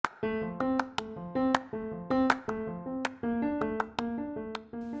Hey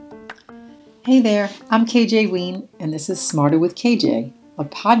there, I'm KJ Ween, and this is Smarter with KJ, a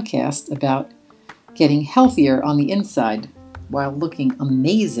podcast about getting healthier on the inside while looking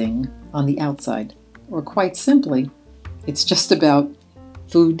amazing on the outside. Or quite simply, it's just about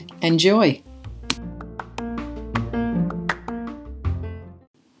food and joy.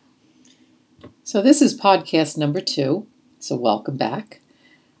 So this is podcast number 2, so welcome back.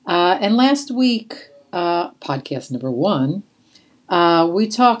 And last week, podcast number 1, we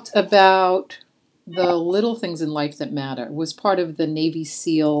talked about the little things in life that matter. It was part of the Navy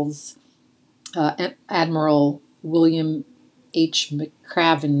SEALs, Admiral William H.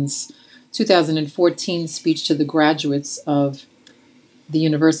 McCraven's 2014 speech to the graduates of the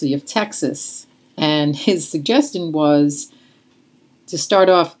University of Texas. And his suggestion was to start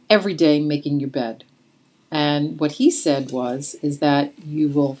off every day making your bed. And what he said is that you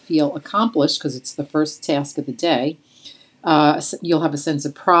will feel accomplished because it's the first task of the day. You'll have a sense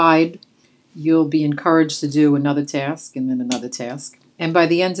of pride. You'll be encouraged to do another task and then another task. And by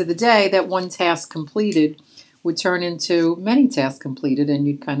the end of the day, that one task completed would turn into many tasks completed, and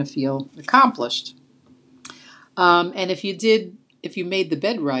you'd kind of feel accomplished. And if you made the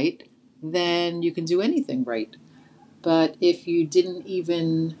bed right, then you can do anything right. But if you didn't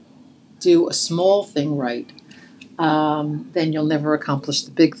even do a small thing right, then you'll never accomplish the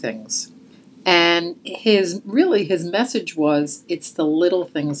big things. And his message was, it's the little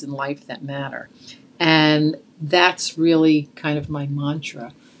things in life that matter. And that's really kind of my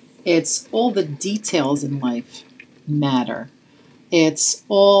mantra. It's all the details in life matter. It's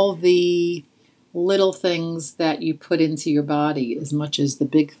all the little things that you put into your body as much as the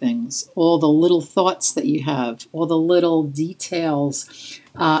big things. All the little thoughts that you have, all the little details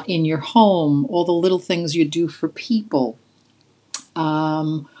in your home, all the little things you do for people.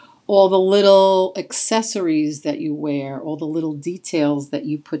 All the little accessories that you wear, all the little details that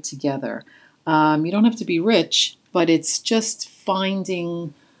you put together. You don't have to be rich, but it's just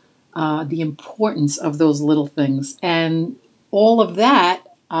finding the importance of those little things. And all of that,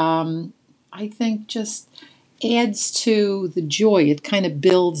 I think, just adds to the joy. It kind of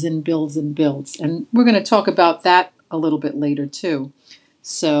builds and builds and builds. And we're going to talk about that a little bit later, too.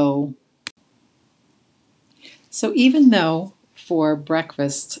 So even though for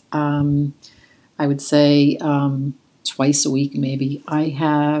breakfast, I would say twice a week maybe, I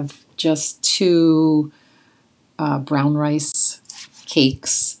have just 2 brown rice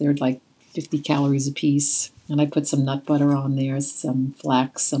cakes. They're like 50 calories a piece. And I put some nut butter on there, some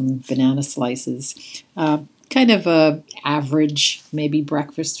flax, some banana slices. Kind of a average maybe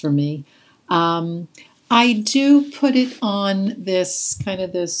breakfast for me. I do put it on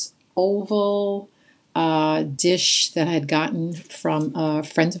this oval dish that I had gotten from a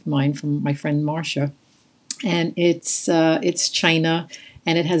friend of mine, from my friend Marcia, and it's China,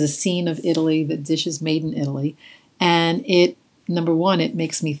 and it has a scene of Italy. The dish is made in Italy, and number one, it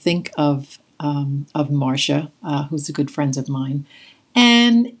makes me think of Marcia, who's a good friend of mine,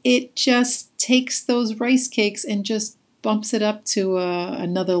 and it just takes those rice cakes and just bumps it up to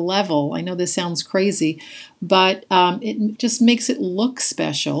another level. I know this sounds crazy, but it just makes it look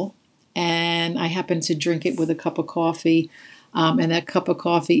special. And I happen to drink it with a cup of coffee, and that cup of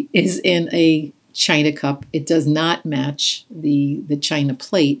coffee is in a China cup. It does not match the China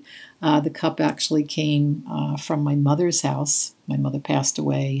plate. The cup actually came from my mother's house. My mother passed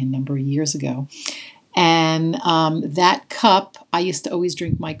away a number of years ago. And that cup, I used to always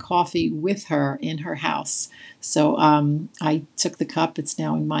drink my coffee with her in her house. So I took the cup, it's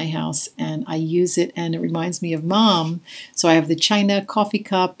now in my house, and I use it, and it reminds me of Mom. So I have the China coffee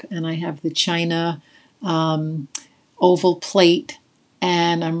cup, and I have the China oval plate,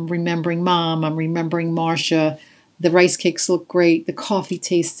 and I'm remembering Mom, I'm remembering Marcia. The rice cakes look great, the coffee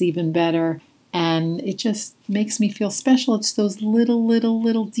tastes even better, and it just makes me feel special. It's those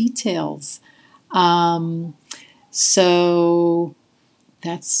little details. So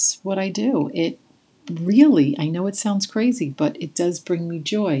that's what I do. It really, I know it sounds crazy, but it does bring me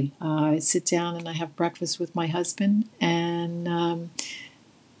joy. I sit down and I have breakfast with my husband and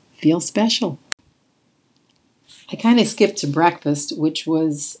feel special. I kind of skipped to breakfast, which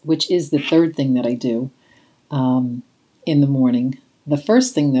is the third thing that I do in the morning. The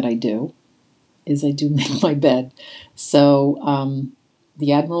first thing that I do is I do make my bed. So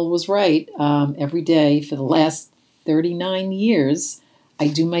the Admiral was right. Every day for the last 39 years, I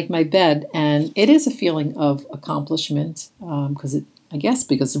do make my bed, and it is a feeling of accomplishment because it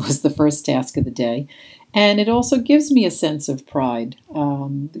was the first task of the day, and it also gives me a sense of pride.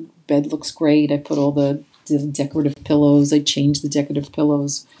 The bed looks great. I put all the the decorative pillows. I change the decorative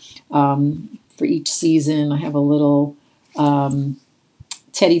pillows for each season. I have a little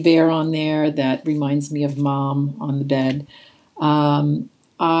teddy bear on there that reminds me of Mom on the bed.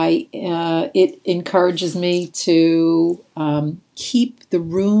 It encourages me to keep the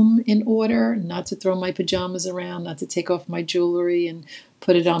room in order, not to throw my pajamas around, not to take off my jewelry and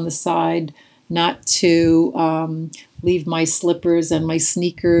put it on the side, not to leave my slippers and my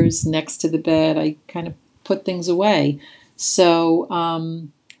sneakers next to the bed. I kind of put things away. So,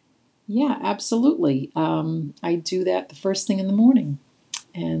 yeah, absolutely. I do that the first thing in the morning.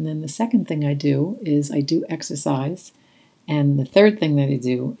 And then the second thing I do is I do exercise. And the third thing that I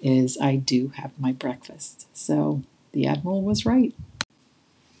do is I do have my breakfast. So the Admiral was right.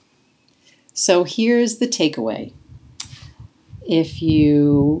 So here's the takeaway. If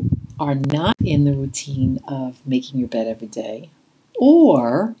you are not in the routine of making your bed every day,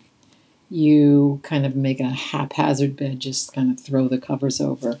 or you kind of make a haphazard bed, just kind of throw the covers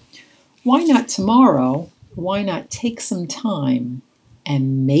over, why not tomorrow? Why not take some time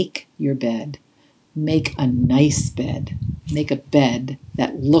and make your bed? Make a nice bed. Make a bed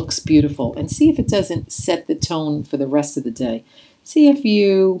that looks beautiful and see if it doesn't set the tone for the rest of the day. See if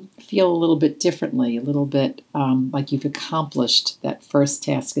you feel a little bit differently, a little bit like you've accomplished that first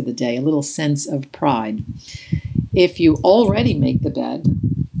task of the day, a little sense of pride. If you already make the bed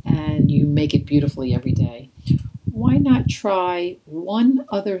and you make it beautifully every day, why not try one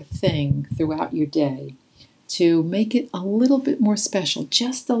other thing throughout your day to make it a little bit more special,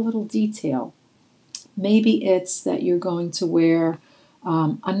 just a little detail? Maybe it's that you're going to wear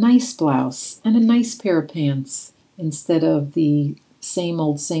a nice blouse and a nice pair of pants instead of the same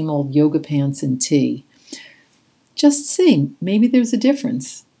old yoga pants and tee. Just see, maybe there's a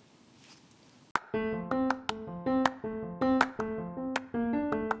difference.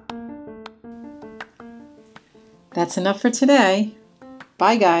 That's enough for today.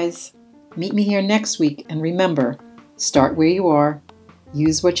 Bye, guys. Meet me here next week, and remember, start where you are,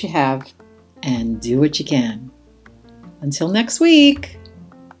 use what you have, and do what you can. Until next week.